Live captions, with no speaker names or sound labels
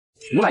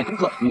无赖租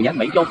客5年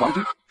没交房租，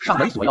上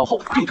门索要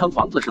后竟称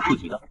房子是自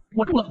己的。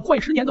我住了快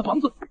10年的房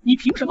子，你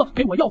凭什么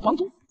给我要房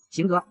租？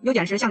行哥，有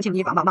件事想请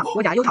你帮帮忙。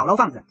我家有套老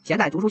房子，现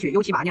在租出去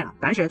有7、8年了，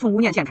但是从5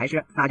年前开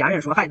始，那家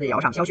人说孩子要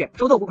上小学，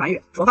手头不宽裕，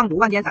说房租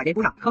晚点再给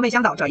补上。可没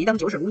想到这一等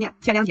就是5年。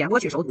前2天我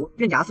去收租，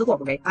人家死活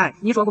不给。哎，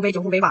你说不给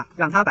就不给吧，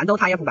让他搬走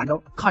他也不搬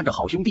走。看着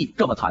好兄弟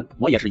这么惨，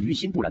我也是于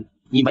心不忍。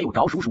你没有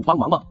找叔叔帮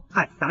忙吗？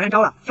嗨，当然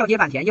找了，调解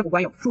半天也不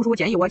管用。叔叔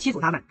建议我起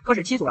诉他们，可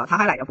是起诉了他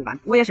还赖着不搬，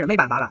我也是没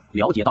办法了。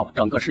了解到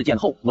整个事件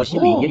后，我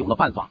心里也有了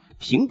办法。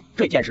行，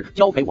这件事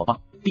交给我吧。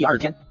第2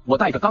天，我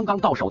带着刚刚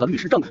到手的律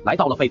师证来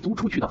到了被租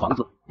出去的房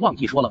子。忘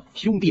记说了，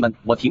兄弟们，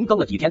我停更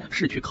了几天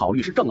是去考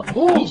律师证了。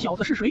你小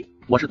子是谁？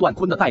我是段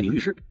坤的代理律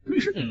师。律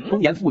师？中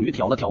年妇女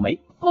挑了挑眉。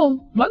哦，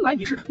原来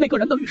你是那个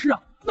人的律师啊。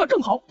那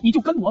正好，你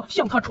就跟我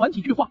向他传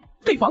几句话。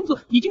这房子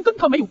已经跟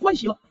他没有关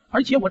系了，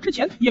而且我之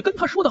前也跟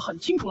他说的很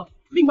清楚了。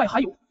另外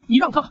还有，你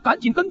让他赶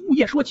紧跟物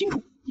业说清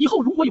楚，以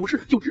后如果有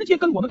事就直接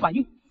跟我们反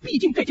映。毕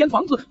竟这间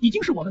房子已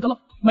经是我们的了，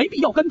没必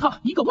要跟他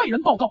一个外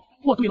人报告。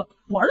哦，对了，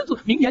我儿子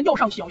明年要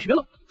上小学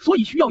了，所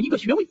以需要一个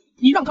学位。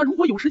你让他如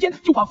果有时间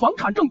就把房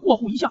产证过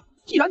户一下。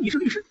既然你是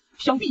律师，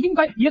想必应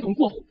该也懂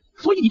过户，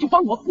所以你就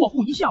帮我过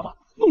户一下吧。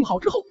弄好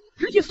之后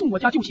直接送我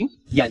家就行。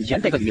眼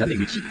前这个女人的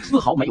语气丝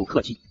毫没有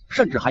客气，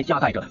甚至还夹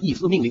带着一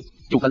丝命令，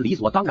就跟理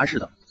所当然似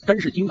的，真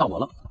是惊到我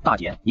了。大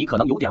姐，你可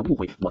能有点误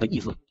会我的意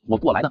思，我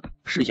过来呢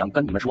是想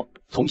跟你们说，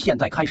从现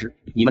在开始，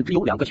你们只有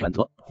2个选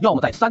择，要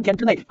么在3天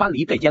之内搬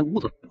离这间屋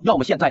子，要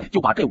么现在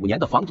就把这5年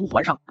的房租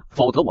还上，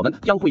否则我们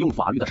将会用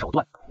法律的手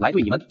段来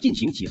对你们进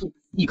行起诉。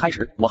一开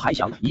始我还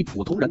想以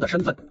普通人的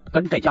身份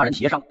跟这家人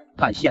协商，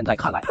但现在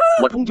看来，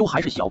我终究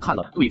还是小看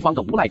了对方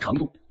的无赖程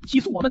度。起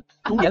诉我们？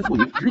中年妇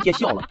女直接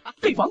笑了。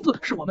这房子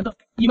是我们的，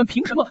你们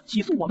凭什么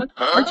起诉我们？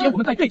而且我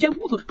们在这间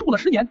屋子住了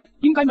10年，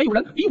应该没有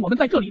人比我们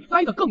在这里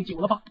待得更久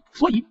了吧？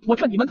所以我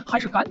劝你们还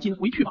是赶紧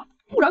回去吧，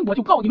不然我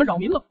就告你们扰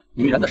民了。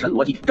女人的神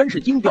逻辑真是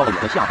惊掉了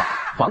我的下巴。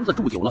房子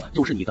住久了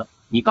就是你的，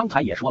你刚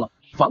才也说了，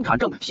房产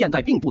证现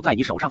在并不在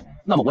你手上，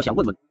那么我想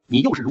问问，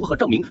你又是如何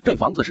证明这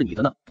房子是你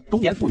的呢？中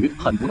年妇女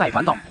很不耐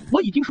烦道，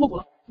我已经说过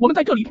了，我们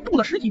在这里住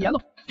了10几年了，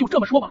就这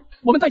么说吧，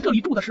我们在这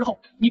里住的时候，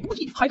你估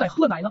计还在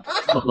喝奶呢。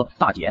呵呵，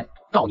大姐，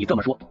照你这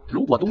么说，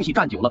如果东西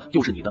站久了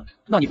就是你的，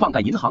那你放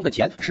在银行的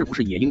钱是不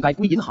是也应该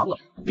归银行了？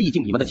毕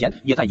竟你们的钱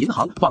也在银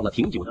行放了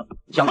挺久的，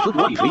想死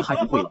躲里谁还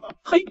不会了？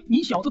嘿，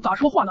你小子咋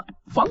说话呢？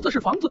房子是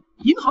房子，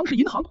银行是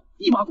银行，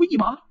一码归一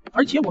码，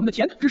而且我们的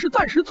钱只是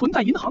暂时存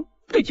在银行，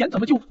这钱怎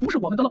么就不是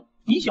我们的了？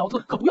你小子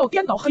可不要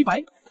颠倒黑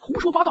白，胡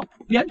说八道，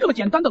连这么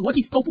简单的逻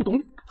辑都不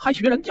懂，还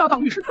学人家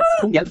当律师。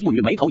中年妇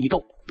女眉头一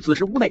皱，此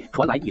时屋内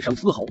传来一声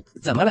嘶吼。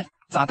怎么了？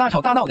咋大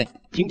吵大闹的？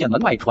听见门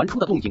外传出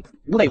的动静，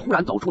屋内忽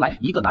然走出来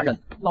一个男人。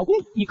老公，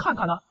你看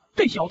看啊，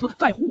这小子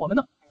在唬我们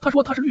呢。他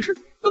说他是律师，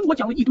跟我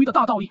讲了一堆的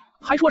大道理，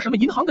还说什么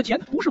银行的钱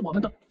不是我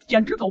们的，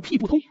简直狗屁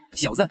不通。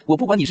小子，我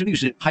不管你是律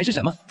师还是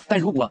什么，但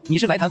如果你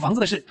是来谈房子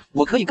的事，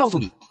我可以告诉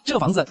你，这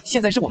房子现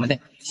在是我们的，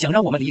想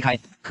让我们离开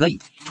可以，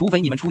除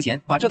非你们出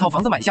钱把这套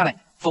房子买下来，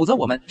否则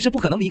我们是不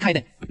可能离开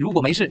的。如果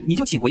没事你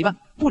就请回吧，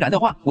不然的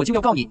话我就要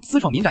告你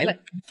私闯民宅了。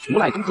无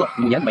赖租客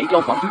5年没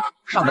交房租，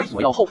上门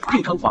索要后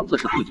竟称房子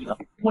是自己的。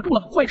我住了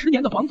快10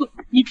年的房子，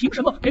你凭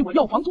什么给我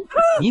要房租？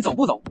你走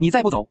不走？你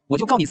再不走，我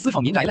就告你私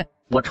闯民宅了。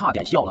我差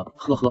点笑了，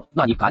呵呵，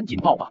那你赶紧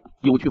报吧。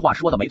有句话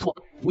说的没错，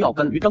不要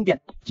跟驴争辩，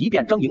即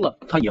便争赢了，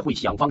他也会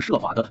想方设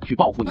法的去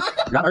报复你。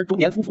然而中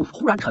年夫妇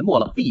忽然沉默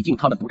了，毕竟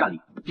他们不占理，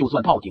就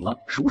算报警了，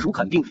叔叔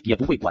肯定也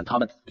不会管他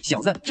们。小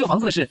子，这房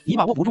子的事你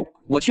把握不住，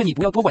我劝你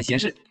不要多管闲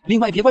事。另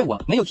外别怪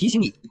我没有提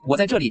醒你，我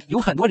在这里有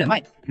很多人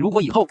脉，如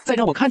果以后再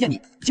让我看见你，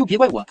就别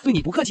怪我对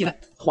你不客气了。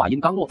话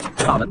音刚落，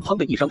大门砰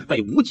的一声被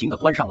无情的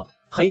关上了。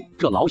嘿，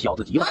这老小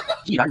子急了。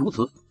既然如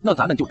此，那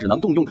咱们就只能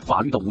动用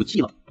法律的武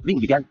器了。另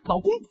一边，老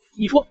公，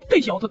你说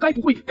这小子该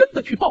不会真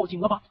的去报警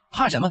了吧？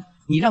怕什么？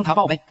你让他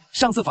报呗，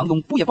上次房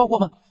东不也报过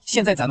吗？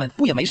现在咱们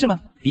不也没事吗？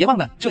别忘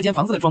了，这间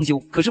房子的装修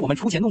可是我们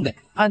出钱弄的，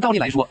按道理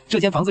来说，这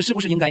间房子是不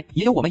是应该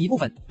也有我们一部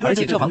分？而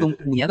且这房东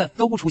5年了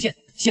都不出现，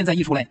现在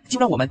一出来就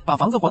让我们把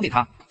房子还给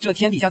他，这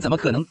天底下怎么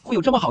可能会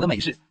有这么好的美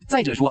事？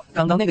再者说，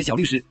刚刚那个小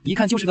律师一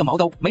看就是个毛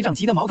都没长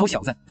齐的毛头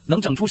小子，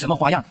能整出什么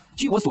花样？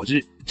据我所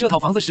知，这套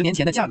房子10年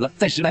前的价格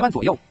在10来万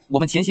左右，我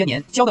们前些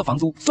年交的房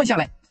租算下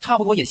来，差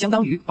不多也相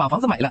当于把房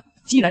子买了。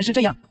既然是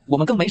这样，我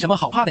们更没什么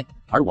好怕的。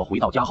而我回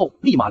到家后，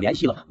立马联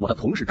系了我的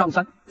同事张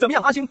三。怎么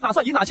样，阿星打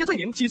算以哪些罪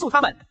名起诉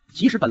他们？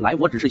其实本来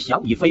我只是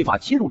想以非法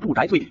侵入住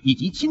宅罪以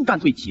及侵占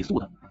罪起诉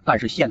的，但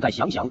是现在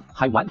想想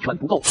还完全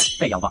不够。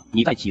这样吧，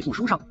你在起诉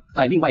书上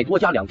再另外多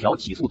加2条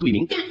起诉罪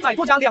名，再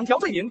多加2条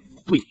罪名。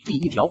对，第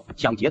1条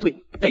抢劫罪，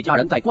这家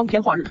人在光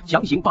天化日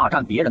强行霸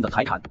占别人的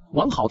财产，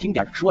往好听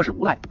点说是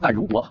无赖，但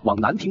如果往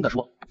难听的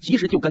说，其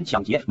实就跟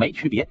抢劫没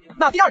区别。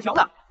那第2条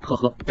呢？呵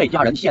呵，这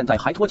家人现在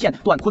还拖欠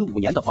段坤5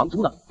年的房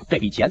租呢，这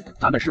笔钱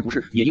咱们是不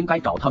是也应该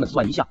找他们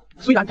算一下？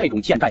虽然这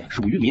种欠债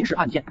属于民事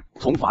案件，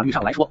从法律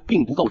上来说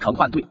并不构成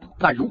犯罪，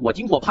但如果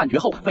经过判决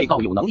后被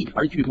告有能力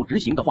而拒不执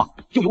行的话，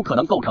就有可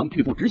能构成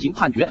拒不执行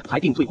判决还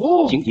定罪，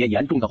情节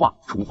严重的话，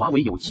处罚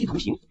为有期徒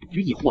刑、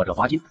拘役或者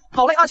罚金。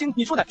好嘞，阿星，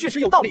你说的确实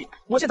有道理，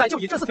我现在就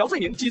以这4条罪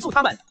名起诉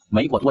他们。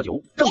没过多久，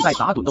正在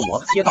打盹的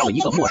我接到了一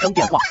个陌生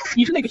电话。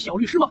你是那个小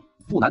律师吗？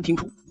不难听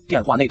出，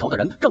电话那头的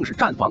人正是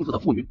占房子的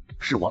妇女。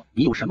是我，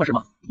你有什么事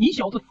吗？你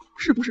小子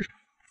是不是？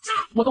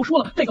我都说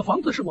了，这个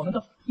房子是我们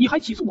的，你还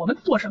起诉我们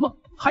做什么？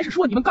还是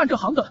说你们干这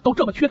行的都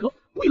这么缺德，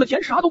为了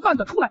钱啥都干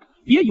得出来？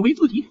别以为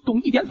自己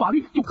懂一点法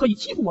律就可以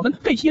欺负我们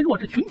这些弱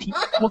智群体。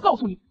我告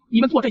诉你，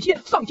你们做这些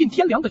丧尽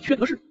天良的缺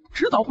德事，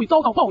迟早会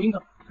遭到报应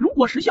的。如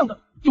果识相的，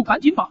就赶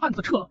紧把案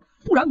子撤了，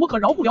不然我可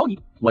饶不了你。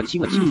我清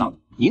了清嗓，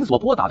您所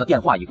拨打的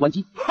电话已关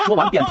机。说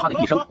完便啪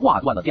的一声挂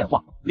断了电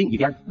话。另一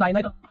边，奶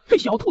奶的，这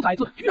小兔崽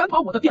子居然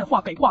把我的电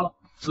话给挂了。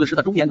此时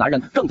的中年男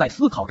人正在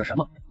思考着什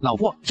么。老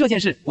婆，这件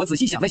事我仔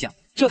细想了想，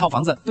这套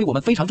房子对我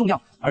们非常重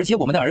要，而且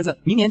我们的儿子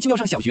明年就要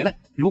上小学了，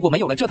如果没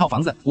有了这套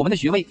房子，我们的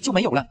学位就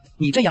没有了。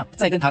你这样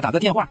再跟他打个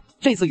电话，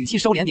这次语气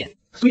收敛点。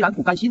虽然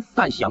不甘心，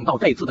但想到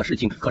这次的事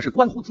情可是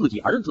关乎自己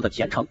儿子的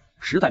前程，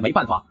实在没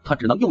办法，他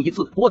只能又一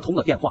次拨通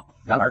了电话。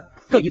然而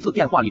这一次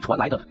电话里传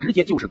来的直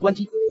接就是关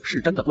机，是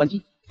真的关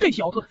机。这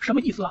小子什么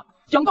意思啊？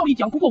讲道理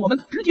讲不过我们，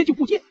直接就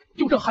不接，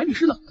就这还律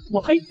师呢？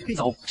我呸！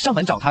走，上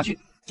门找他去。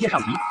接上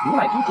题，无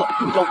赖租客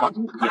不交房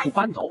租也不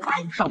搬走，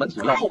上门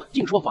索要后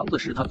竟说房子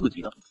是他自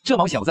己的，这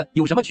毛小子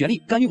有什么权利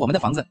干预我们的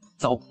房子？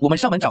走，我们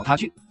上门找他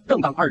去。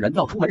正当二人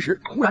要出门时，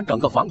突然整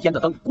个房间的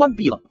灯关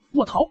闭了。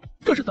我操，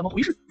这是怎么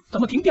回事？怎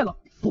么停电了？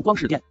不光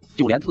是电，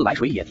就连自来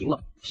水也停了。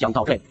想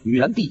到这，女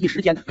人第一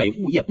时间给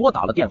物业拨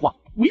打了电话。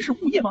喂，是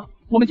物业吗？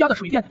我们家的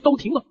水电都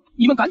停了，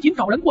你们赶紧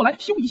找人过来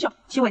修一下。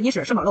请问你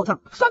是什么楼层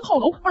？3号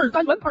楼2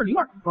单元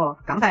202。不，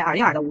刚才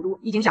202的屋主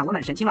已经向我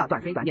们申请了断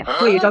水断电，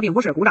所以这并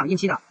不是故障引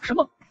起的。什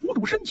么？屋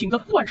主申请的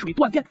断水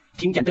断电？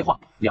听见这话，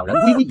两人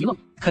微微一愣，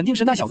肯定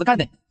是那小子干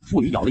的。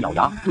妇女咬了咬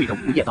牙，对着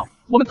物业道：“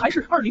我们才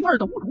是202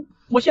的屋主，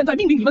我现在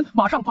命令你们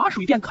马上把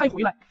水电开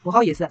回来。”不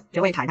好意思，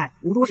这位太太，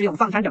屋主是用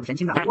房产证申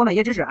请的，我们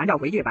也只是按照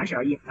规矩办事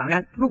而已。当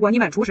然，如果你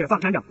们出示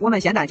房产证，我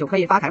们现在就可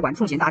以把开关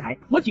重新打开。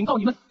我警告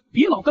你们，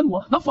别老跟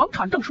我拿房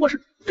产证说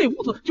事，这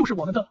屋子就是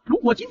我们的。如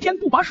果今天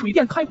不把水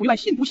电开回来，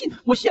信不信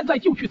我现在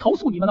就去投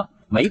诉你们了？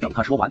没等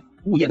他说完，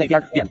物业那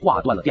边便挂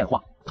断了电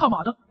话。他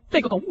妈的，这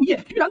个狗物业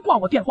居然挂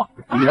我电话！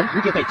女人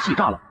直接被气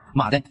炸了。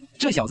妈的，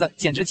这小子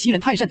简直欺人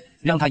太甚，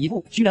让他一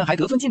步居然还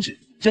得寸进尺，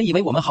真以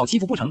为我们好欺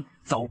负不成？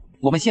走，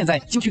我们现在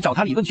就去找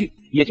他理论去。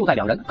也就在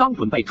两人刚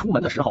准备出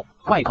门的时候，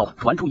外头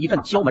传出一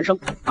阵敲门声。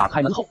打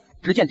开门后，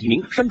只见几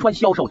名身穿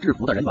销售制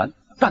服的人员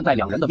站在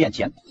两人的面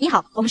前。你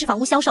好，我们是房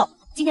屋销售，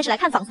今天是来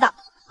看房子的。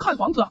看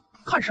房子啊？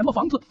看什么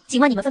房子？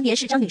请问你们分别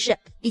是张女士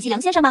以及梁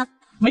先生吗？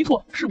没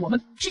错，是我们。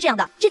是这样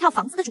的，这套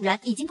房子的主人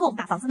已经托我们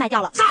把房子卖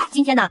掉了。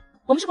今天呢，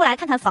我们是过来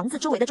看看房子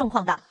周围的状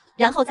况的，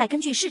然后再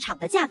根据市场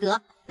的价格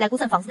来估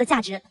算房子的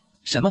价值。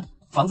什么？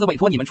房子委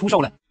托你们出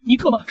售了？你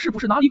特么是不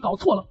是哪里搞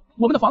错了？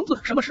我们的房子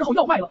什么时候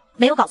要卖了？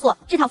没有搞错，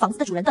这套房子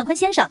的主人段坤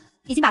先生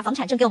已经把房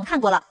产证给我们看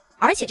过了，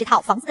而且这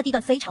套房子的地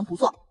段非常不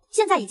错，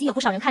现在已经有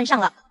不少人看上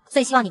了，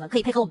所以希望你们可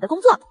以配合我们的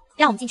工作，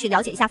让我们进去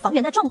了解一下房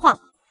源的状况。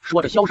说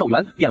着，销售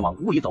员便往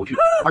屋里走去。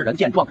二人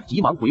见状，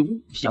急忙回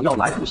屋，想要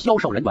拦住销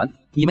售人员。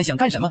你们想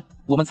干什么？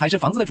我们才是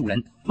房子的主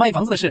人，卖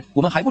房子的事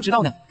我们还不知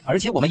道呢，而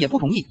且我们也不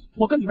同意。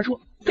我跟你们说，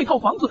这套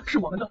房子是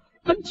我们的，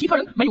跟其他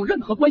人没有任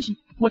何关系。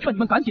我劝你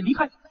们赶紧离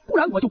开，不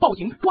然我就报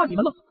警抓你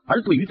们了。而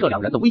对于这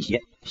两人的威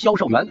胁，销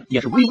售员也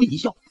是微微一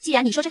笑。既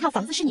然你说这套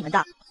房子是你们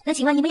的，那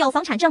请问你们有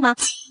房产证吗？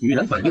女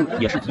人反应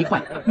也是极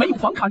快，没有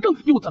房产证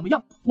又怎么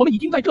样？我们已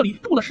经在这里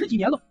住了10几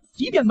年了，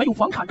即便没有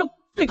房产证，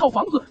这套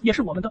房子也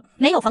是我们的。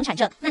没有房产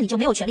证，那你就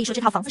没有权利说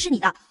这套房子是你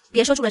的。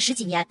别说住了10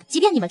几年，即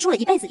便你们住了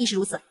一辈子亦是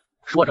如此。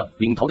说着，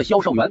领头的销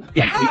售员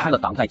便推开了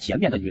挡在前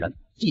面的女人，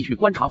继续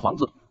观察房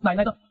子。奶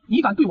奶的，你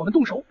敢对我们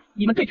动手？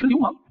你们这群流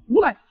氓无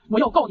赖！我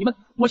要告你们！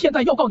我现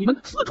在要告你们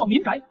私闯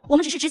民宅！我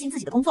们只是执行自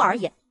己的工作而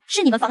已，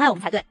是你们妨碍我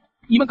们才对。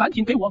你们赶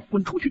紧给我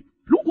滚出去！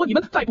如果你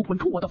们再不滚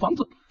出我的房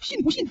子，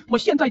信不信我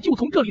现在就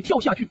从这里跳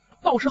下去？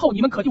到时候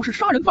你们可就是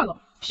杀人犯了！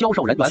销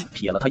售人员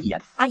瞥了他一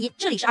眼，阿姨，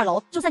这里是2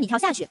楼，就算你跳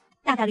下去，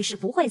大概率是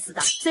不会死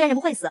的。虽然人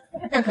不会死，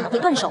但可能会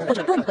断手或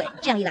者断腿，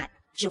这样一来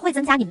只会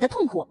增加你们的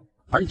痛苦。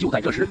而就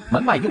在这时，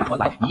门外又传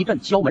来一阵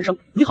敲门声。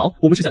你好，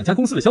我们是蒋家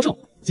公司的销售，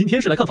今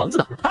天是来看房子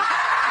的。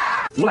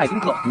无赖租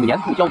客5年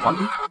不交房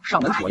租，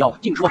上门索要，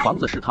竟说房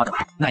子是他的。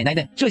奶奶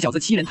的，这小子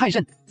欺人太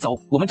甚！走，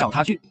我们找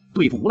他去。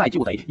对付无赖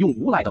就得用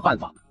无赖的办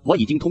法。我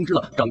已经通知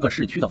了整个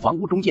市区的房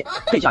屋中介，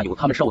这下有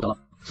他们受的了。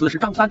此时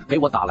张三给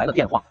我打来了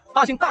电话。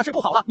阿星，大事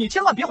不好了，你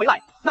千万别回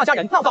来，那家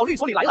人闹到律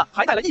所里来了，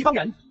还带了一帮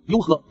人。哟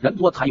呵，人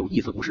多才有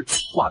意思不是？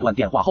挂断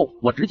电话后，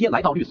我直接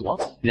来到律所。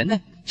人呢？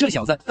这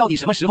小子到底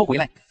什么时候回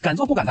来？敢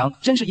做不敢当，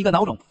真是一个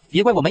孬种。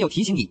别怪我没有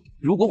提醒你，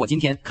如果我今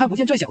天看不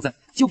见这小子，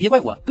就别怪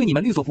我对你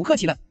们律所不客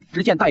气了。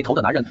只见带头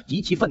的男人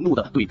极其愤怒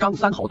地对张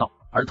三吼道，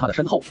而他的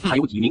身后还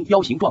有几名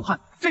彪形壮汉。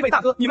这位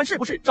大哥，你们是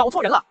不是找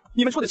错人了？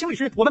你们说的请律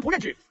师我们不认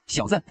识。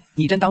小子，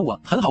你真当我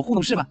很好糊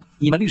弄是吧？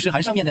你们律师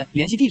函上面的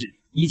联系地址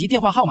以及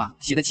电话号码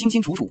写得清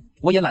清楚楚，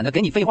我也懒得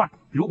给你废话。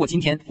如果今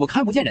天我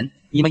看不见人，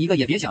你们一个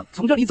也别想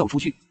从这里走出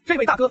去。这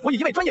位大哥，我以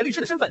一位专业律师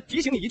的身份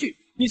提醒你一句，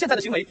你现在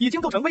的行为已经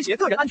构成威胁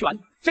个人安全，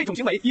这种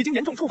行为已经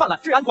严重触犯了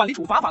治安管理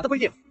处罚法的规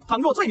定。倘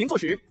若罪名坐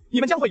实，你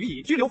们将会予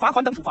以拘留、罚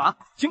款等处罚，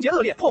情节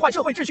恶劣、破坏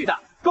社会秩序的，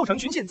构成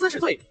寻衅滋事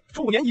罪，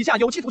处5年以下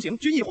有期徒刑、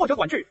拘役或者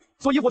管制。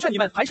所以我劝你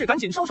们还是赶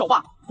紧收手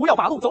吧，不要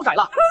把路走窄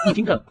了。一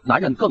听这，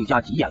男人更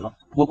加急眼了。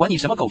我管你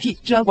什么狗屁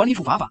治安管理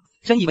处罚法，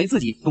真以为自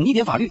己懂一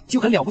点法律就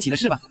很了不起了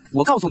是吧？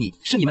我告诉你，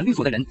是你们律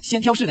所的人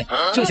先挑事的。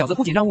这小子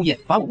不仅让物业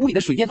把我屋里的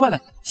水电断了，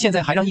现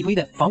在还让一堆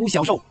的房屋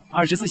销售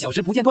24小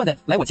时不间断的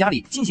来我家里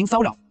进行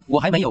骚扰。我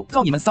还没有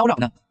告你们骚扰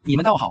呢，你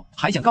们倒好，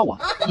还想告我。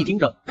一听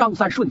这，张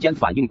三瞬间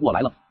反应过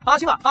来了。阿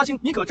星啊，阿星，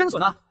你可真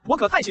损啊，我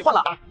可太喜欢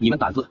了。你们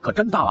胆子可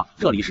真大啊，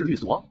这里是律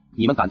所，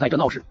你们敢在这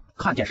闹事？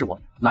看见是我？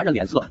男人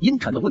脸色阴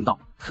沉的问道。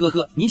呵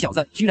呵，你小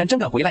子居然真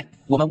敢回来！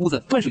我们屋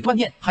子断水断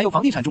电，还有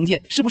房地产中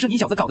介，是不是你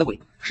小子搞的鬼？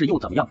是又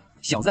怎么样？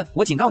小子，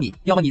我警告你，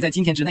要么你在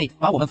今天之内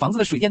把我们房子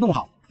的水电弄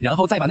好，然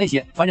后再把那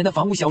些烦人的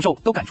房屋销售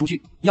都赶出去；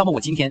要么我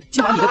今天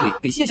就把你的腿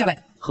给卸下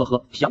来。呵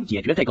呵，想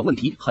解决这个问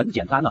题很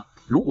简单啊，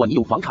如果你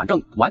有房产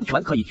证，完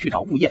全可以去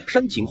找物业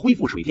申请恢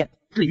复水电。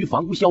至于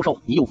房屋销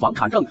售，你有房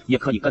产证也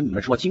可以跟你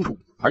们说清楚。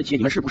而且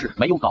你们是不是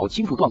没有搞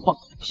清楚状况？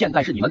现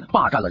在是你们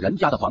霸占了人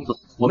家的房子，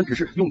我们只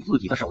是用自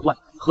己的手段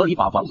合理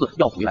把房子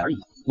要回来而已。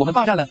我们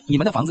霸占了你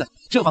们的房子，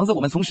这房子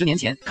我们从10年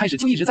前开始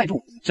就一直在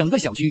住，整个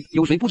小区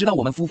有谁不知道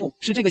我们夫妇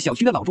是这个小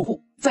区的老住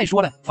户？再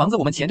说了，房子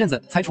我们前阵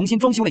子才重新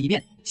装修了一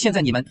遍，现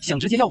在你们想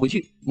直接要回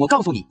去，我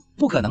告诉你，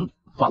不可能。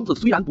房子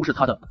虽然不是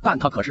他的，但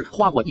他可是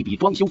花过一笔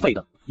装修费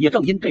的。也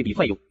正因这笔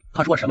费用，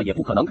他说什么也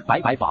不可能白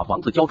白把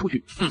房子交出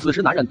去。此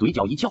时男人嘴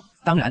角一翘，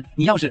当然，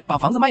你要是把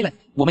房子卖了，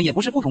我们也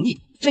不是不同意。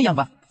这样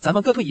吧，咱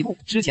们各退一步，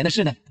之前的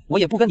事呢，我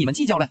也不跟你们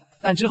计较了。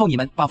但之后你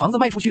们把房子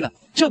卖出去了，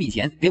这笔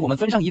钱给我们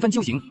分上1份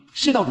就行。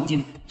事到如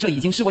今，这已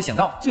经是我想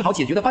到最好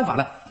解决的办法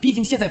了。毕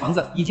竟现在房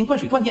子已经断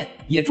水断电，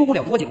也住不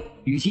了多久，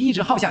与其一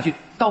直耗下去，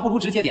倒不如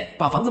直接点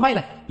把房子卖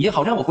了，也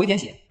好让我回点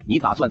血。你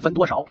打算分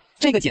多少？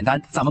这个简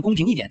单，咱们公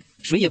平一点，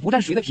谁也不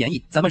占谁的便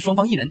宜，咱们双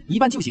方一人1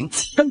半就行。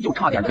真就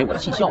差点给我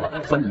气笑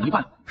了，分你1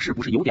半，是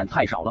不是有点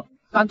太少了？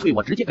干脆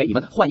我直接给你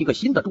们换一个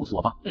新的住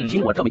所吧。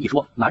听我这么一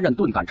说，男人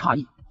顿感诧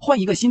异。换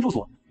一个新住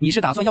所？你是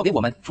打算要给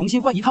我们重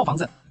新换一套房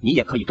子？你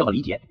也可以这么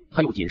理解。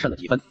他又谨慎了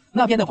几分。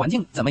那边的环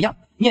境怎么样？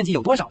面积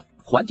有多少？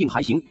环境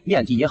还行，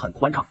面积也很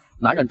宽敞。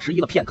男人迟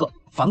疑了片刻。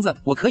房子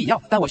我可以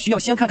要，但我需要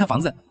先看看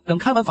房子，等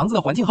看完房子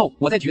的环境后，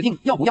我再决定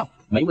要不要。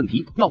没问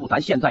题，要不咱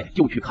现在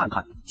就去看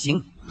看。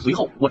行。随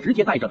后我直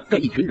接带着这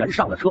一群人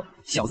上了车。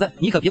小子，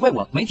你可别怪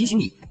我没提醒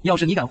你，要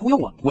是你敢忽悠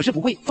我，我是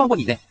不会放过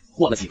你的。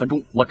过了几分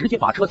钟，我直接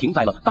把车停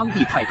在了当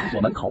地派出所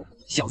门口。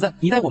小子，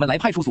你带我们来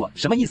派出所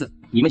什么意思？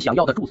你们想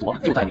要的住所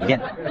就在里面。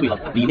对了，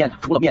里面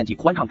除了面积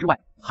宽敞之外，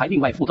还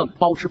另外附赠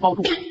包吃包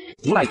住。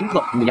无赖租客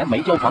5年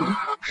没交房租，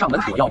上门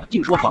索要，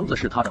竟说房子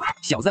是他的。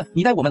小子，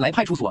你带我们来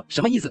派出所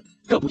什么意思？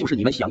这不就是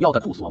你们想要的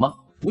住所吗？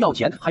不要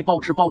钱还包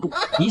吃包住，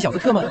你小子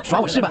特么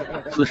耍我是吧？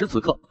此时此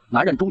刻，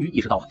男人终于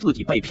意识到自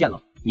己被骗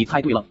了。你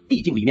猜对了，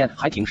毕竟里面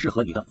还挺适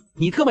合你的。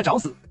你特么找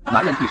死！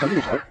男人一声怒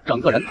吼，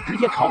整个人直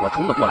接朝我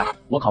冲了过来。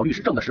我考律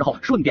师证的时候，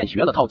顺便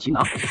学了套擒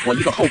拿，我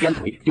一个后边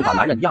腿就把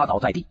男人压倒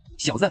在地。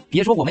小子，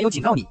别说我没有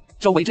警告你，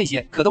周围这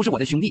些可都是我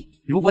的兄弟，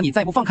如果你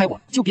再不放开我，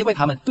就别怪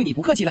他们对你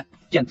不客气了。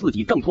见自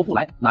己挣脱不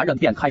来，男人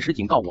便开始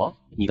警告我：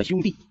你的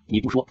兄弟，你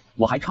不说，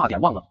我还差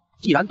点忘了。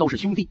既然都是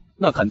兄弟，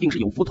那肯定是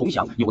有福同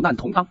享，有难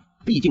同当。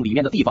毕竟里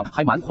面的地方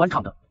还蛮宽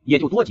敞的，也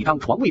就多几张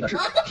床位的事。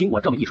听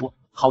我这么一说，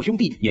好兄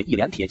弟也一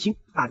脸铁青。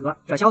大哥，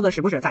这小子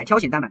是不是在挑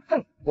衅咱们？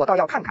哼，我倒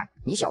要看看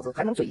你小子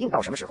还能嘴硬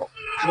到什么时候。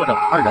说着，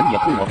二人也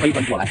冲我飞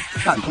奔过来，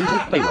但匆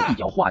匆被我一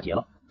脚化解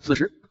了。此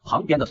时，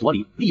旁边的所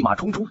里立马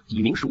冲出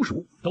几名叔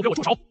叔，都给我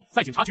住手！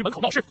在警察局门口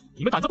闹事，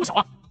你们胆子不小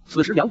啊！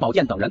此时，梁宝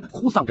健等人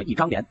哭丧着一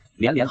张脸，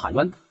连连喊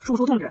冤：“叔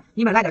叔同志，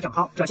你们来的正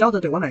好，这小子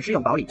对我们使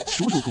用暴力。”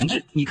叔叔同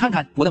志，你看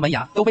看我的门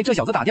牙都被这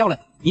小子打掉了，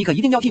你可一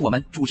定要替我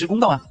们主持公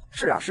道啊！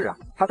是啊，是啊，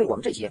他对我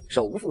们这些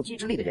手无缚鸡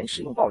之力的人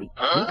使用暴力，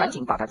您赶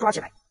紧把他抓起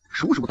来。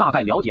叔叔大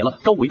概了解了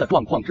周围的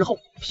状况之后，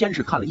先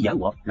是看了一眼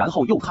我，然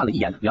后又看了一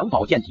眼梁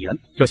宝健几人。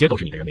这些都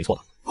是你的人没错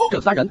吧？这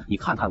3人，你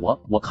看看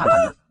我，我看看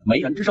你，没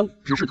人吱声，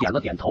只是点了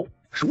点头。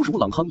叔叔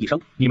冷哼一声：“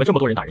你们这么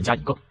多人打人家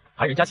一个，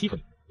还人家欺负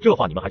你，这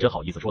话你们还真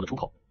好意思说得出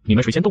口？你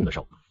们谁先动的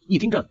手？”一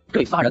听这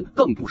3人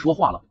更不说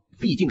话了，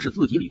毕竟是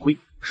自己理亏。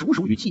叔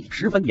叔语气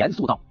十分严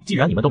肃道：“既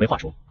然你们都没话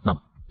说，那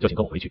么就请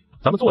跟我回去，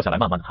咱们坐下来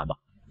慢慢的谈吧。”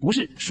不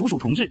是，叔叔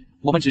同志，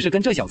我们只是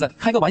跟这小子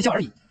开个玩笑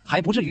而已，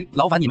还不至于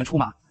劳烦你们出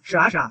马。是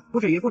啊是啊，不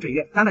至于，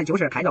咱们就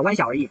是开个玩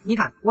笑而已。你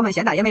看，我们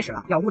现在也没事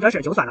了，要不这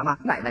事就算了吗？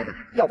奶奶的，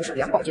要不是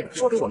梁宝健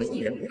说给我们一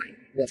人500，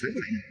我才不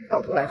来呢。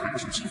到头来还不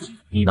是欺负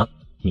你。你呢？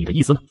你的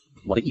意思呢？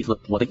我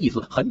的意思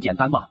很简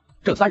单嘛。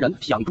这3人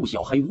想住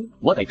小黑屋，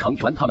我得成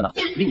全他们呢。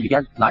另一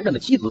边，男人的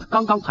妻子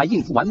刚刚才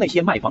应付完那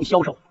些卖房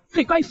销售，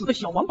这该死的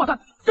小王八蛋，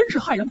真是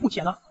害人不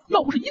浅啊！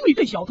要不是因为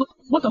这小子，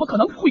我怎么可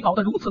能会搞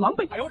得如此狼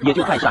狈？也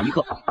就在下一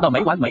刻，那没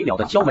完没了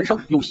的敲门声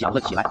又响了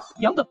起来。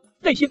娘的，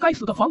这些该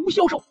死的房屋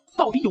销售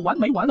到底有完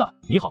没完啊？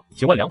你好，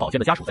请问梁宝健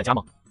的家属在家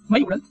吗？没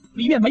有人，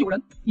里面没有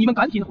人，你们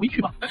赶紧回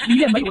去吧，里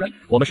面没有人。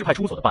我们是派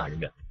出所的办案人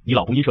员，你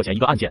老公因涉嫌一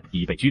个案件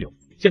已被拘留，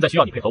现在需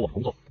要你配合我们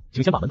工作，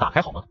请先把门打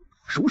开好吗？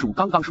叔叔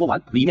刚刚说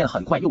完，里面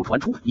很快又传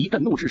出一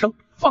阵怒斥声。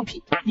放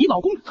屁！你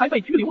老公才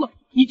被拘留了，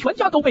你全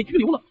家都被拘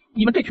留了，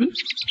你们这群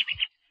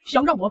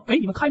想让我给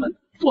你们开门，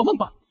做梦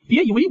吧！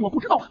别以为我不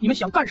知道你们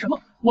想干什么，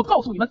我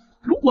告诉你们，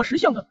如果识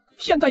相的，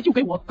现在就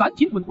给我赶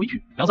紧滚回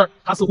去！梁 Sir，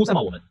 他似乎在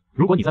骂我们，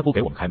如果你再不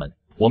给我们开门，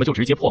我们就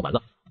直接破门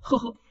了。呵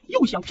呵，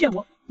又想骗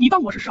我？你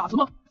当我是傻子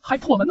吗？还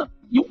破门呢？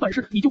有本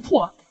事你就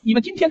破啊！你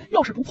们今天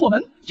要是不破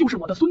门，就是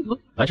我的孙子。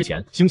来之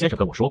前，星先生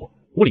跟我说过，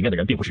屋里面的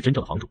人并不是真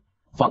正的房主。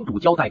房主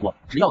交代过，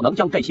只要能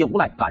将这些无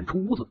赖赶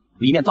出屋子，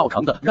里面造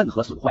成的任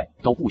何损坏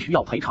都不需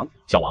要赔偿。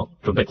小王，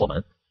准备破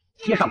门。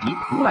贴上题：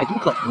无赖租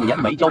客5年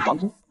没交房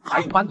租，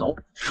还不搬走，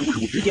叔叔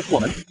直接破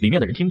门。里面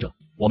的人听着，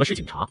我们是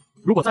警察，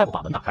如果再不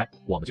把门打开，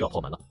我们就要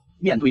破门了。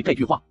面对这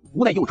句话，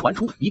屋内又传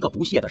出一个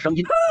不屑的声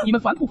音：你们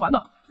烦不烦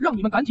呢？让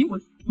你们赶紧滚！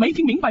没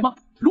听明白吗？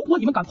如果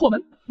你们敢破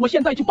门，我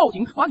现在就报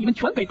警，把你们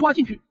全给抓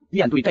进去。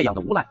面对这样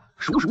的无赖，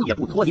叔叔也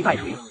不拖泥带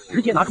水，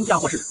直接拿出家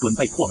伙事准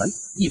备破门。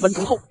1分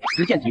钟后，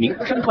只见几名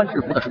身穿制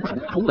服的叔叔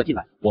冲了进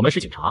来。我们是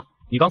警察，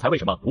你刚才为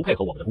什么不配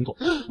合我们的工作？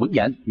闻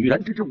言，女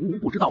人支支吾吾，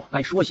不知道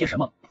该说些什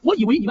么。我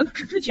以为你们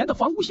是之前的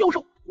房屋销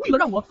售，为了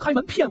让我开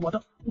门骗我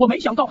的，我没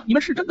想到你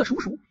们是真的叔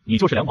叔。你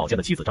就是梁宝健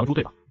的妻子张珠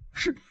对吧？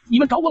是，你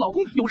们找我老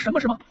公有什么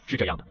事吗？是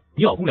这样的，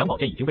你老公梁宝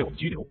健已经被我们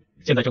拘留，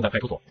现在正在派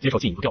出所接受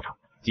进一步调查。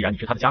既然你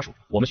是他的家属，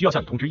我们需要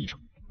向你通知一声。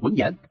闻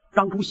言，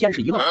张珠先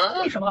是一愣，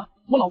为什么啊？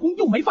我老公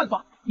又没犯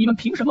法，你们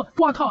凭什么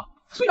抓他？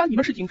虽然你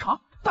们是警察，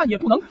但也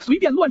不能随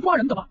便乱抓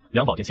人的吧？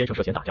梁宝健先生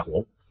涉嫌打架互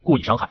殴，故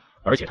意伤害，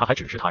而且他还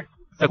指示他人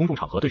在公众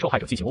场合对受害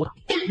者进行殴打。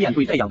面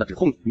对这样的指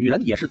控，女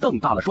人也是瞪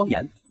大了双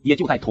眼。也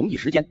就在同一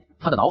时间，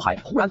她的脑海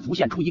忽然浮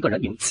现出一个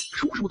人影：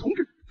叔叔同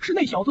志，是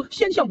那小子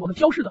先向我们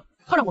挑事的，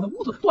他让我们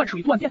屋子断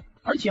水断电，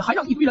而且还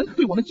让一堆人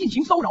对我们进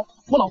行骚扰。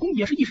我老公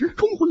也是一时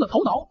冲昏了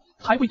头脑，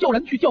才会叫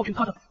人去教训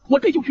他的。我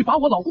这就去把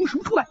我老公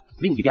赎出来。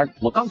另一边，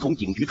我刚从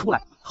警局出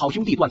来，好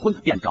兄弟段坤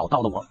便找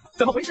到了我。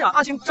怎么回事啊？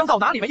阿星伤到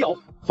哪里没有？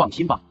放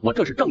心吧，我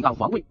这是正当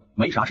防卫，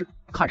没啥事。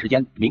看时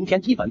间，明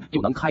天基本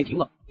就能开庭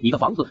了，你的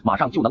房子马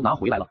上就能拿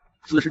回来了。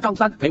此时张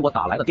三给我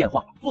打来了电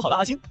话。不好了，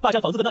阿星，霸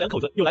占房子的那两口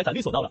子又来咱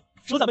律所闹了，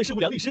说咱们是不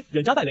良律师，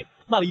忍渣带累，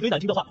骂了一堆难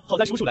听的话。好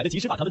在叔叔来得及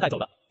时把他们带走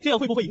了，这样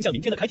会不会影响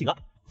明天的开庭啊？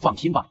放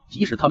心吧，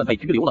即使他们被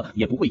拘留了，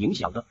也不会影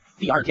响的。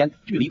第二天，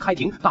距离开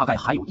庭大概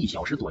还有1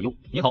小时左右。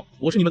你好，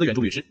我是你们的援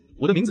助律师，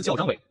我的名字叫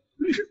张伟。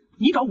律师，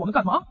你找我们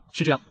干嘛？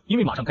是这样，因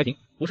为马上开庭，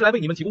我是来为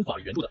你们提供法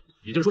律援助的，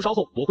也就是说稍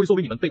后我会作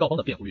为你们被告方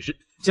的辩护律师。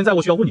现在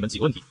我需要问你们几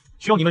个问题，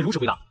需要你们如实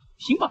回答。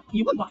行吧，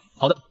你问吧。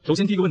好的，首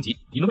先第一个问题，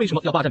你们为什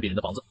么要霸占别人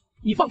的房子？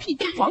你放屁，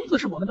房子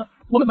是我们的，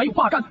我们没有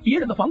霸占别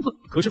人的房子。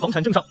可是房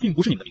产证上并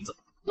不是你们的名字。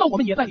那我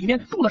们也在里面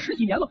住了10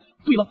几年了。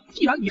对了，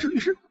既然你是律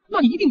师，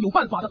那你一定有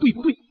办法的，对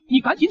不对？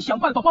你赶紧想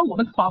办法帮我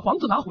们把房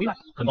子拿回来。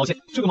很抱歉，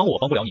这个忙我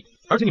帮不了你，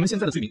而且你们现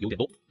在的罪名有点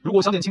多，如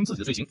果想减轻自己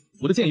的罪行，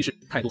我的建议是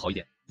态度好一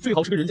点，最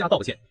好是跟人家道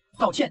个歉。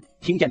道歉。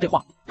听见这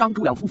话，张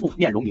朱两夫妇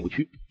面容扭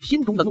曲，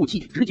心中的怒气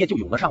直接就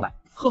涌了上来。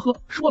呵呵，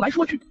说来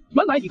说去，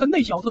原来你跟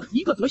那小子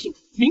一个德行，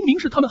明明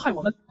是他们害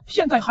我们，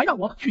现在还让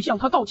我去向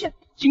他道歉。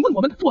请问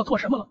我们做错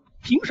什么了？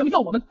凭什么要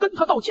我们跟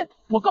他道歉？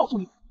我告诉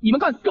你，你们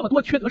干这么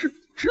多缺德事，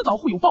迟早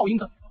会有报应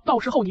的。到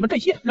时候你们这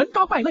些人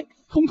渣败类，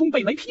通通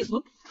被雷劈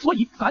死。所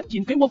以赶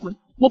紧给我滚！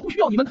我不需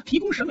要你们提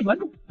供什么援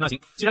助。那行，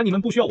既然你们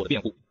不需要我的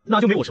辩护，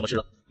那就没我什么事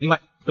了。另外，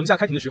等下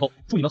开庭的时候，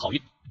祝你们好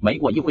运。没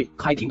过一会，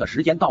开庭的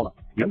时间到了。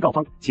原告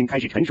方，请开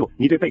始陈述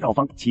你对被告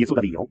方起诉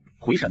的理由。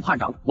回审判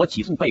长，我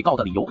起诉被告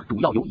的理由主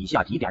要有以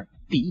下几点：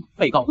第一，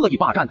被告恶意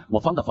霸占我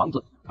方的房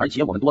子，而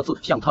且我们多次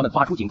向他们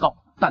发出警告，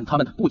但他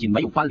们不仅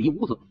没有搬离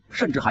屋子，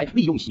甚至还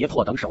利用胁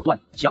迫等手段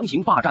强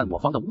行霸占我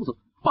方的屋子。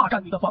霸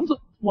占你的房子？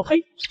我呸！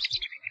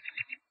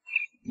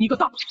你个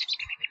大！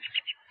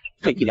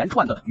这一连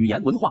串的语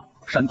言文化，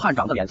审判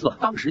长的脸色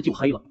当时就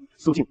黑了。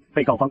肃静，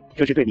被告方，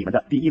这是对你们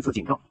的第一次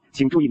警告，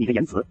请注意你的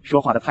言辞、说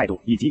话的态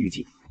度以及语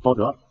气，否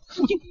则……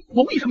肃静？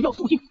我为什么要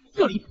肃静？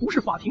这里不是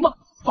法庭吗？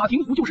法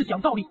庭不就是讲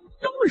道理、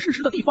争论事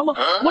实的地方吗？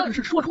我只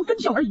是说出真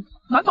相而已，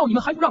难道你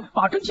们还不让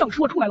把真相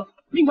说出来了？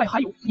另外还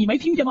有，你没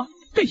听见吗？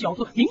这小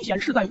子明显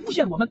是在诬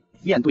陷我们。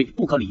面对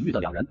不可理喻的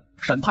两人，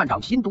审判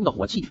长心中的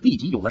火气立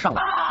即涌了上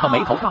来，他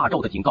眉头大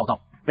皱的警告道：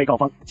被告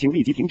方，请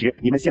立即停止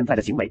你们现在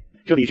的行为，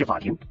这里是法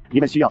庭，你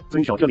们需要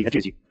遵守这里的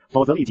秩序，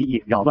否则立即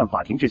以扰乱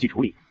法庭秩序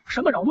处理。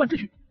什么扰乱秩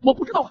序？我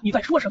不知道你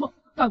在说什么，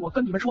但我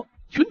跟你们说，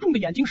群众的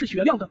眼睛是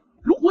雪亮的，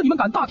如果你们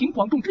敢大庭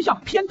广众之下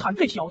偏袒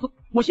这小子，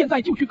我现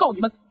在就去告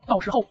你们，到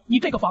时候你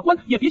这个法官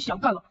也别想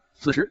干了。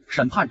此时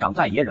审判长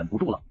再也忍不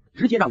住了，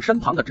直接让身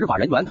旁的执法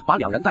人员把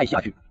两人带下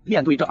去。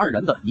面对这二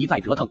人的一再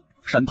折腾，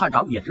审判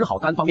长也只好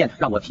单方面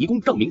让我提供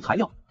证明材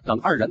料，等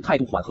二人态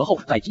度缓和后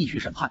再继续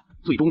审判。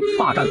最终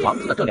霸占房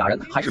子的这俩人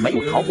还是没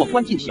有逃过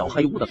关进小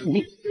黑屋的宿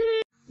命。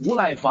无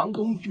赖房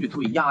东拒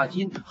退押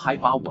金，还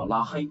把我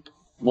拉黑，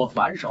我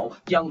反手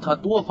将他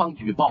多方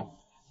举报，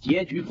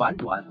结局反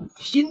转，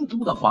新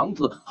租的房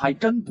子还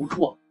真不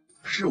错，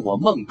是我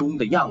梦中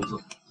的样子。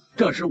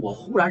这时我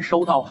忽然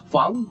收到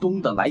房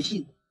东的来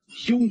信，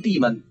兄弟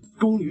们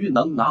终于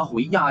能拿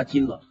回押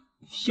金了。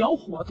小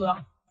伙子啊，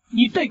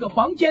你这个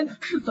房间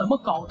是怎么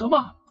搞的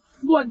嘛？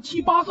乱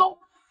七八糟，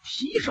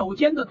洗手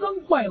间的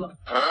灯坏了，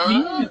淋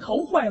浴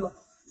头坏了，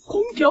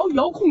空调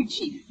遥控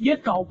器也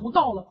找不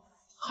到了，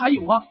还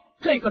有啊，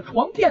这个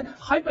床垫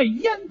还被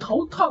烟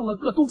头烫了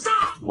个洞。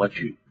我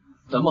去，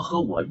怎么和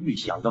我预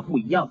想的不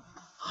一样？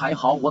还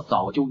好我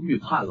早就预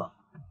判了。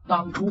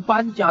当初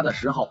搬家的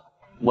时候，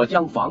我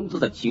将房子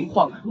的情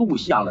况录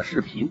下了视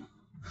频，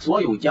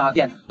所有家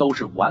电都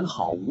是完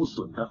好无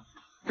损的。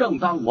正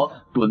当我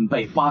准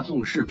备发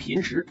送视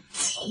频时，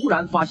忽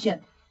然发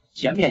现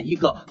前面一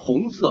个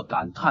红色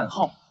感叹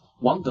号，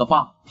王德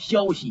发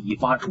消息已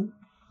发出，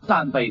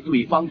但被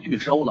对方拒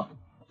收了。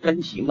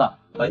真行啊，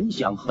本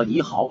想和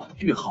你好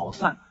聚好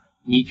散，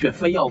你却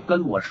非要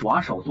跟我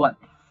耍手段。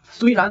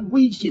虽然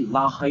微信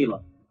拉黑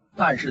了，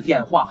但是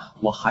电话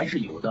我还是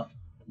有的。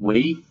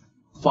喂，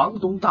房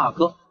东大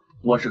哥，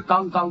我是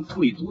刚刚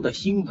退租的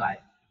星仔，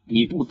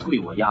你不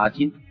退我押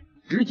金，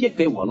直接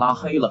给我拉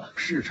黑了，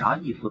是啥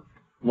意思？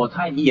我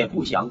猜你也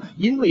不想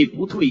因为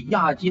不退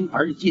押金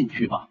而进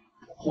去吧？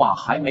话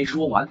还没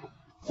说完，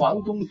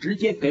房东直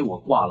接给我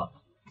挂了。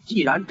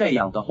既然这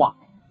样的话，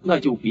那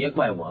就别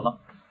怪我了。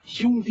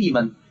兄弟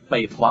们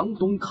被房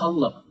东坑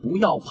了，不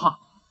要怕，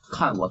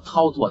看我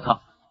操作他。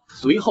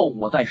随后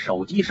我在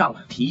手机上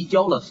提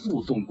交了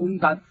诉讼公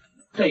单，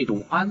这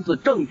种案子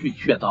证据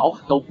确凿，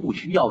都不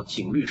需要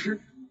请律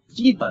师，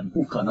基本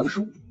不可能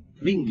输。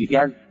另一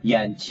边，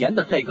眼前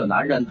的这个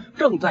男人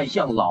正在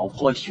向老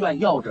婆炫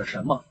耀着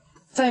什么。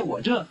在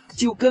我这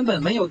就根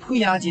本没有退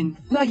押金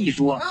那一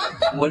说，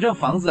我这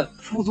房子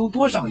出租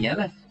多少年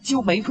了，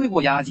就没退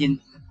过押金。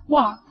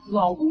哇，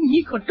老公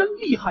你可真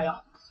厉害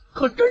啊，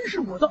可真是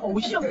我的偶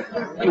像。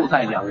就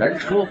在两人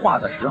说话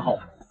的时候，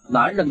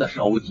男人的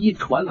手机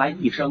传来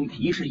一声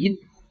提示音：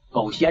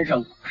狗先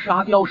生，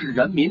沙雕市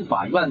人民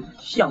法院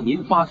向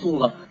您发送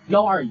了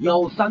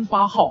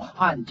12138号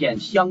案件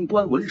相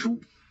关文书。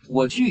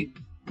我去，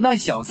那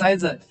小塞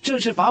子这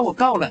是把我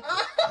告了。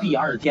第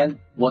二天，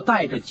我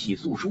带着起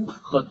诉书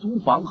和租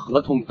房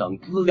合同等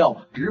资料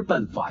直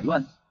奔法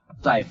院。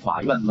在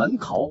法院门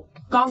口，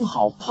刚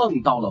好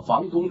碰到了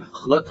房东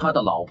和他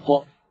的老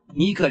婆。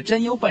你可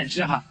真有本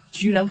事哈，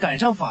居然赶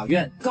上法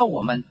院告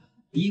我们！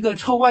一个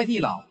臭外地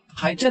佬，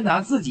还真拿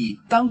自己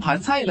当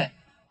盘菜嘞！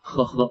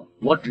呵呵，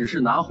我只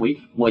是拿回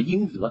我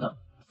应得的。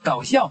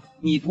搞笑，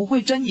你不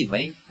会真以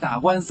为打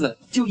官司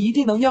就一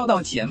定能要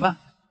到钱吧？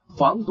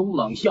房东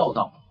冷笑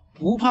道：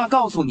不怕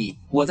告诉你，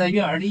我在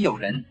院儿里有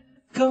人。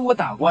跟我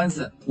打官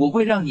司，我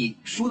会让你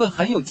输得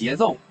很有节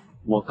奏。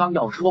我刚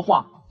要说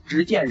话，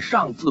只见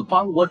上次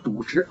帮我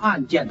主持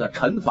案件的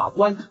陈法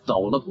官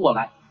走了过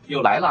来。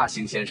又来啦，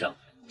邢先生，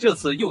这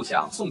次又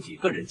想送几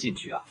个人进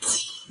去啊？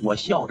我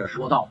笑着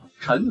说道。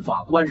陈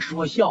法官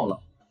说笑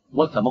了，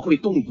我怎么会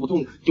动不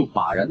动就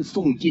把人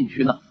送进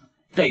去呢？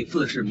这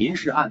次是民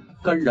事案，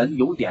跟人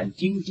有点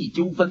经济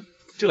纠纷。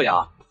这样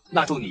啊，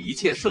那祝你一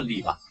切顺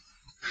利吧。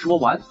说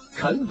完，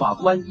陈法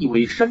官意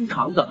味深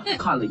长地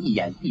看了一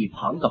眼一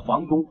旁的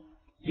房东，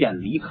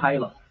便离开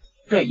了。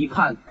这一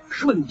看，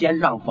瞬间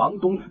让房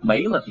东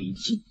没了底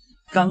气。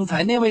刚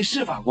才那位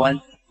是法官，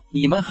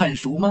你们很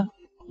熟吗？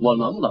我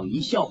冷冷一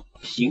笑，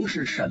刑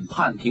事审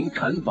判庭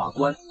陈法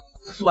官，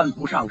算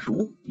不上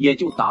熟，也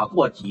就打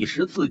过几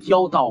十次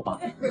交道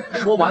吧。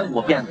说完，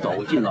我便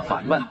走进了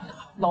法院。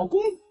老公，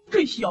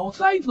这小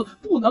塞子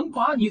不能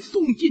把你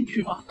送进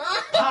去吧？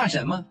怕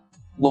什么？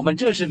我们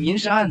这是民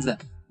事案子，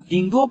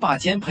顶多把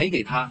钱赔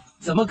给他，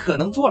怎么可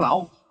能坐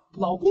牢？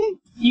老公，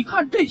你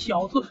看这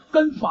小子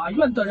跟法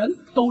院的人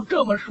都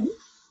这么熟，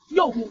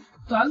要不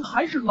咱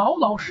还是老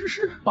老实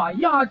实把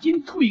押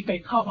金退给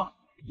他吧，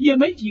也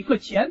没几个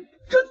钱，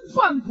真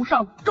犯不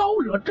上招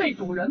惹这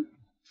种人。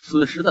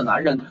此时的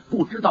男人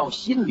不知道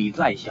心里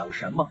在想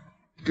什么，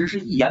只是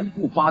一言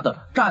不发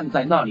地站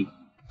在那里。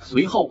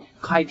随后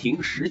开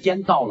庭时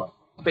间到了，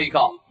被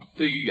告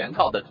对于原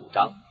告的主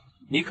张，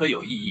你可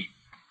有异议？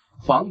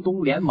房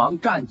东连忙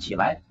站起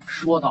来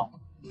说道：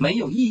没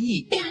有异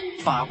议，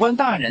法官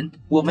大人，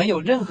我没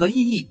有任何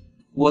异议，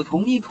我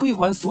同意退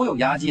还所有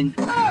押金。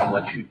我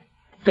去，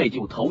这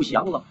就投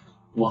降了，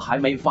我还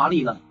没发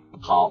力呢。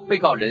好，被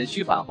告人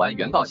需返还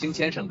原告邢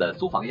先生的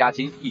租房押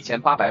金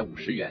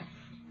1850元，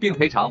并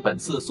赔偿本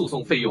次诉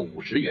讼费用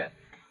50元，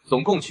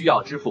总共需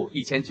要支付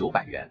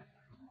1900元。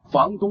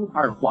房东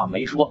二话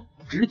没说，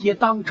直接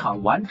当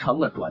场完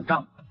成了转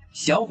账。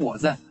小伙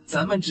子，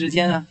咱们之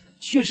间啊，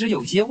确实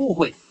有些误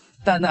会，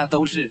但那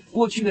都是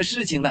过去的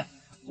事情了。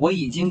我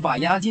已经把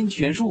押金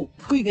全数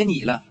退给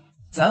你了，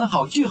咱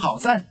好聚好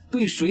散，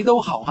对谁都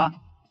好哈。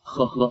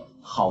呵呵，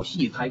好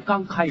戏才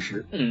刚开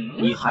始，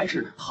你还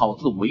是好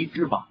自为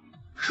之吧。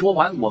说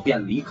完，我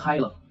便离开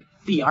了。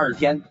第二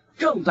天，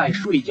正在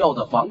睡觉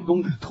的房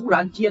东突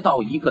然接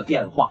到一个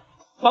电话：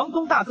房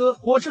东大哥，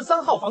我是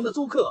3号房的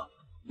租客，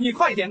你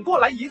快点过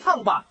来一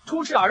趟吧，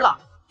出事儿了！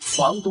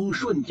房东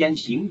瞬间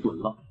醒盹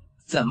了。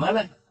怎么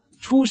了？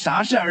出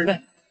啥事儿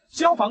了？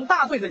消防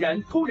大队的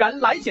人突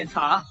然来检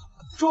查，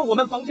说我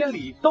们房间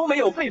里都没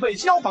有配备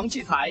消防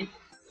器材，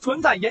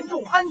存在严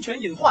重安全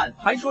隐患，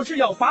还说是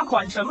要罚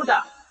款什么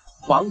的。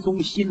房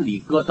东心里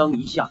咯噔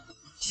一下。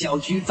小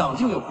区早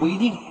就有规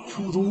定，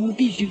出租屋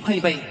必须配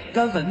备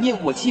干粉灭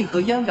火器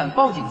和烟感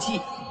报警器，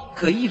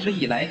可一直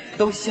以来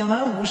都相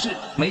安无事，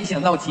没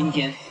想到今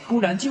天突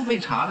然就被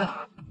查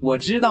了。我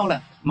知道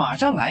了，马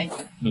上来。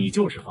你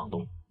就是房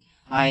东？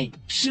哎，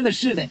是的，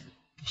是的。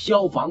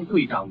消防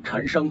队长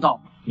沉声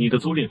道：“你的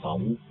租赁房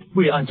屋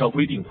未按照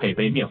规定配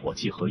备灭火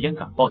器和烟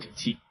感报警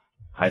器，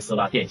还私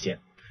拉电线，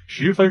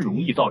十分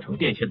容易造成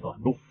电线短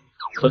路，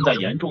存在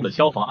严重的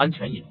消防安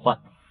全隐患。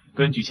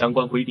根据相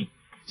关规定，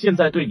现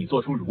在对你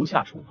作出如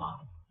下处罚：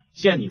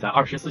限你在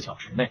24小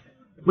时内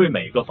为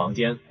每个房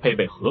间配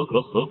备合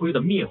格合规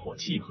的灭火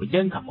器和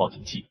烟感报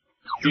警器，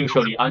并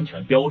设立安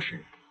全标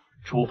识，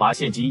处罚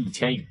现金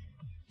1000元。”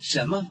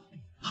什么？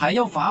还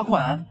要罚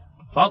款？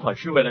罚款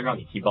是为了让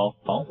你提高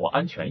防火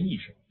安全意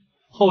识，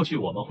后续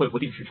我们会不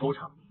定时抽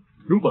查，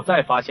如果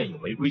再发现有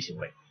违规行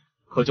为，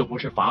可就不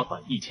是罚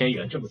款1000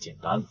元这么简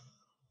单了。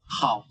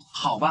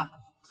好吧。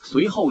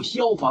随后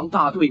消防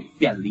大队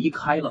便离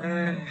开了，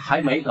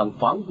还没等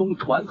房东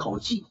喘口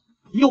气，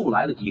又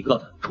来了几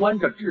个穿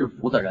着制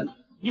服的人。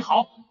你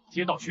好，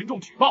接到群众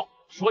举报，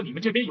说你们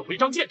这边有违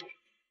章建筑。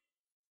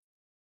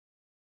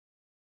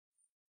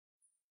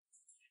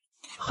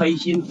黑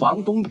心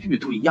房东拒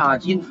退押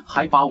金，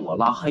还把我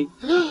拉黑，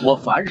我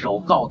反手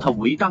告他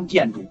违章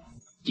建筑。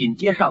紧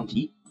接上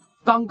级，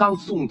刚刚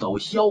送走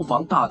消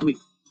防大队，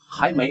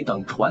还没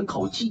等喘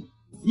口气，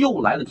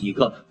又来了几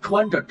个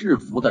穿着制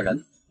服的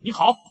人。你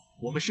好，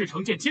我们是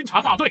城建监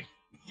察大队，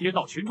接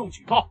到群众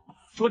举报，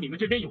说你们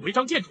这边有违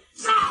章建筑。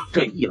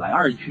这一来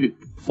二去，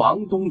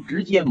房东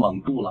直接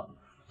懵住了，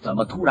怎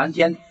么突然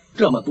间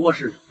这么多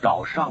事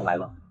找上来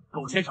了？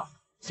苟先生，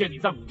限你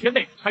在5天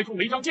内拆除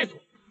违章建筑，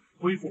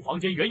恢复房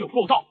间原有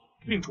构造，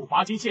并处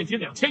罚金现金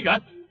2000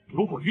元。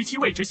如果逾期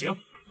未执行，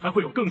还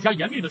会有更加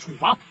严厉的处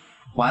罚。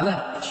完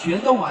了，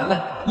全都完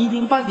了，一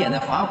丁半点的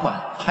罚款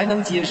还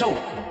能接受，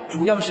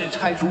主要是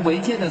拆除违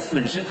建的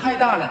损失太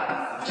大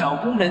了，找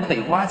工人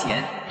得花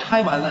钱，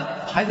拆完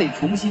了还得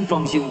重新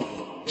装修，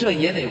这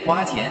也得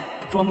花钱，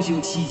装修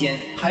期间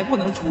还不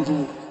能出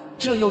租，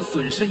这又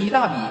损失一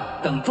大笔，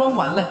等装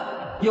完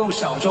了又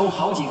少收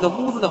好几个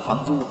屋子的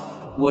房租。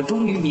我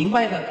终于明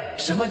白了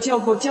什么叫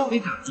做降维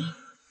打击。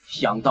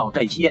想到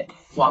这些，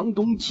房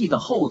东气得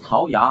后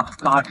槽牙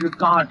嘎吱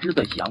嘎吱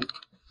的响。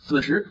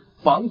此时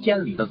房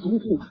间里的租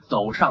户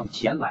走上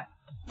前来：“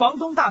房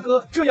东大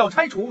哥，这要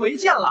拆除违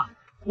建了，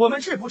我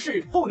们是不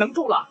是不能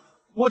住了？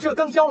我这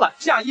刚交了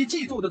下1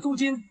季度的租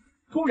金，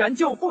突然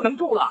就不能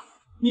住了，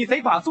你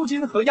得把租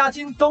金和押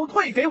金都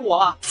退给我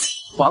啊！”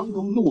房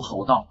东怒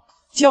吼道：“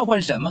叫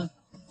唤什么？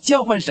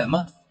叫唤什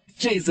么？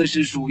这次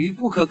是属于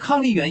不可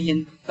抗力原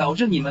因导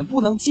致你们不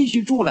能继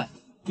续住了，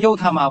又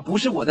他妈不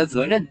是我的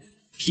责任，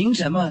凭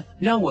什么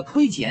让我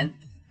退钱？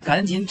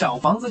赶紧找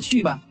房子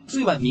去吧，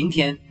最晚明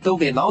天都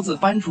给老子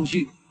搬出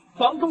去！”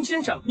房东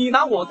先生，你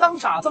拿我当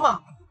傻子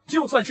吗？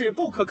就算是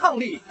不可抗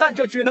力，但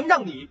这只能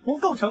让你不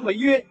构成违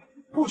约，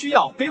不需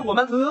要给我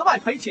们额外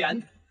赔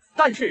钱。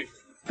但是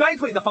该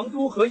退的房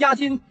租和押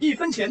金1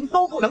分钱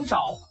都不能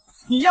少，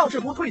你要是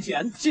不退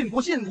钱，信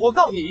不信我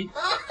告你？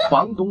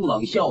房东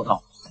冷笑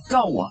道：“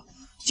告我？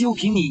就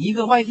凭你一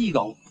个外地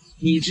狗，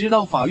你知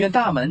道法院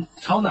大门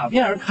朝哪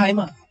边而开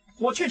吗？”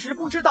我确实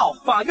不知道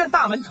法院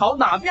大门朝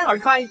哪边而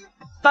开，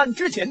但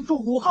之前住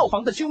5号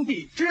房的兄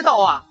弟知道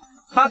啊，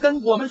他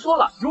跟我们说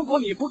了，如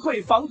果你不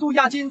退房租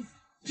押金，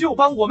就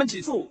帮我们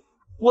起诉。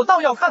我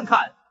倒要看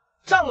看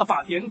上了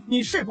法庭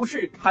你是不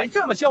是还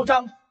这么嚣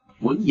张。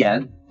闻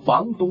言，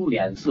房东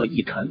脸色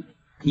一沉：“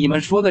你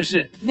们说的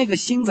是那个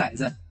星崽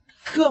子？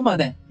特么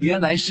的，原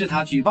来是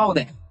他举报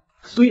的。”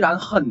虽然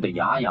恨得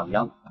牙痒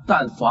痒，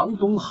但房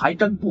东还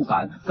真不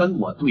敢跟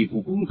我对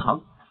簿公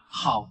堂。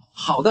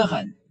好得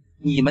很，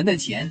你们的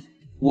钱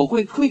我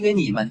会退给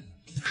你们。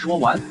说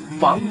完，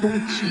房东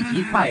气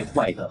急败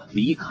坏的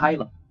离开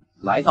了。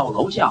来到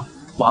楼下，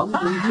房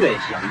东越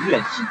想越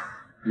气，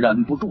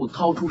忍不住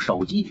掏出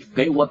手机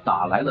给我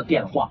打来了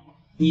电话。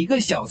你个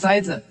小崽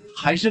子，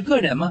还是个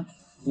人吗？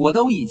我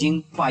都已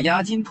经把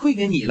押金退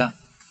给你了，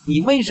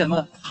你为什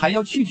么还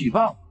要去举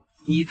报？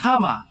你他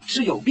妈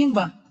是有病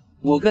吧？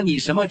我跟你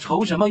什么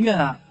仇什么怨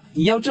啊？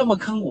你要这么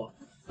坑我？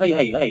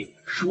哎，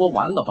说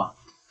完了吧？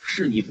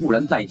是你不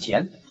仁在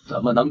前，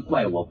怎么能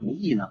怪我不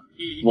义呢？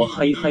我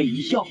嘿嘿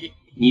一笑，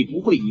你不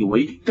会以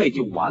为这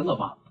就完了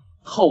吧？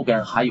后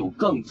边还有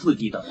更刺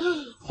激的。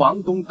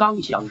房东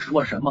刚想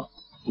说什么，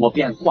我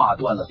便挂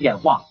断了电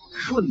话，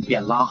顺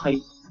便拉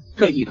黑。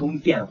这一通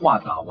电话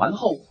打完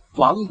后，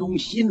房东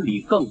心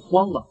里更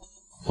慌了，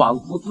仿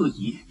佛自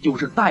己就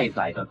是待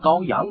宰的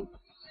羔羊，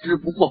只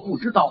不过不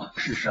知道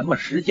是什么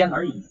时间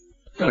而已。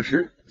这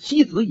时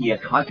妻子也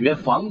察觉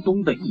房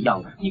东的异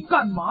样：“你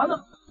干嘛呢？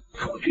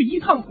出去一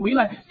趟回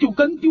来就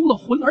跟丢了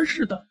魂儿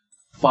似的。”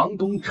房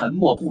东沉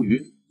默不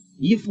语。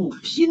一副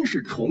心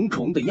事重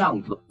重的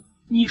样子。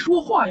你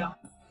说话呀！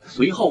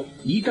随后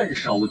一阵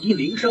手机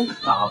铃声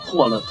打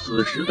破了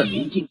此时的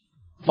宁静，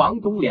房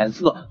东脸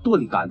色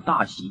顿感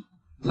大喜。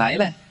来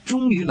了，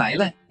终于来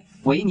了。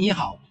喂，你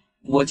好，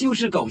我就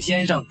是狗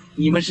先生，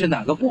你们是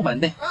哪个部门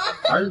的？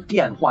而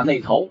电话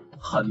那头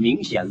很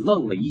明显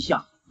愣了一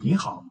下。你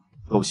好，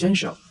狗先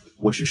生，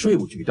我是税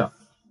务局的，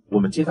我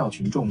们接到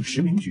群众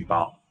实名举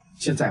报，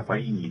现在怀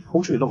疑你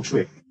偷税漏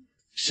税。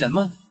什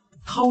么？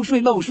偷税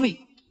漏税？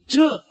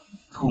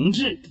同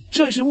志，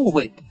这是误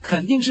会，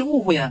肯定是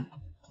误会啊！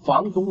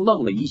房东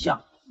愣了一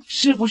下，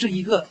是不是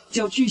一个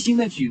叫巨星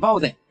的举报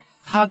的？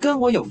他跟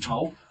我有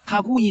仇，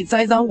他故意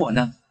栽赃我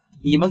呢。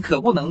你们可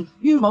不能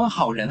预谋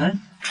好人啊！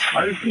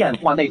而电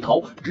话那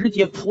头直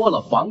接泼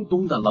了房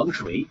东的冷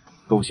水。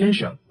狗先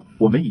生，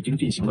我们已经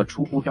进行了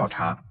初步调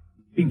查，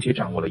并且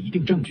掌握了一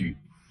定证据，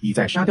你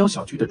在沙雕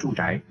小区的住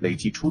宅累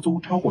计出租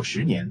超过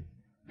10年，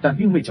但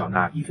并未缴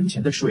纳1分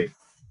钱的税。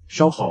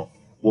稍后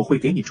我会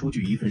给你出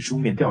具一份书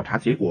面调查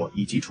结果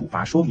以及处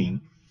罚说明，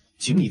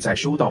请你在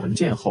收到文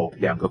件后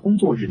2个工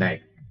作日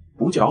内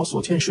补缴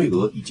所欠税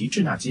额以及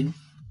滞纳金，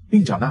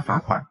并缴纳罚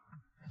款。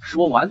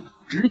说完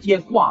直接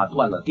挂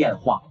断了电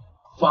话。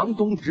房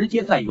东直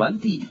接在原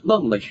地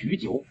愣了许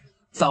久。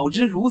早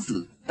知如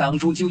此，当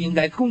初就应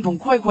该痛痛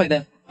快快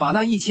的把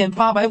那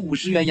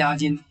1850元押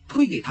金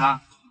退给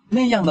他，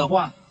那样的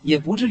话也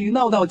不至于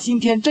闹到今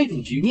天这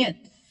种局面。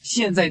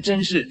现在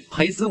真是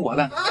赔死我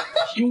了。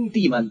兄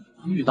弟们，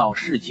遇到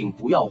事情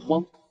不要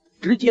慌，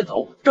直接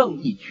走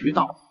正义渠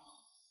道。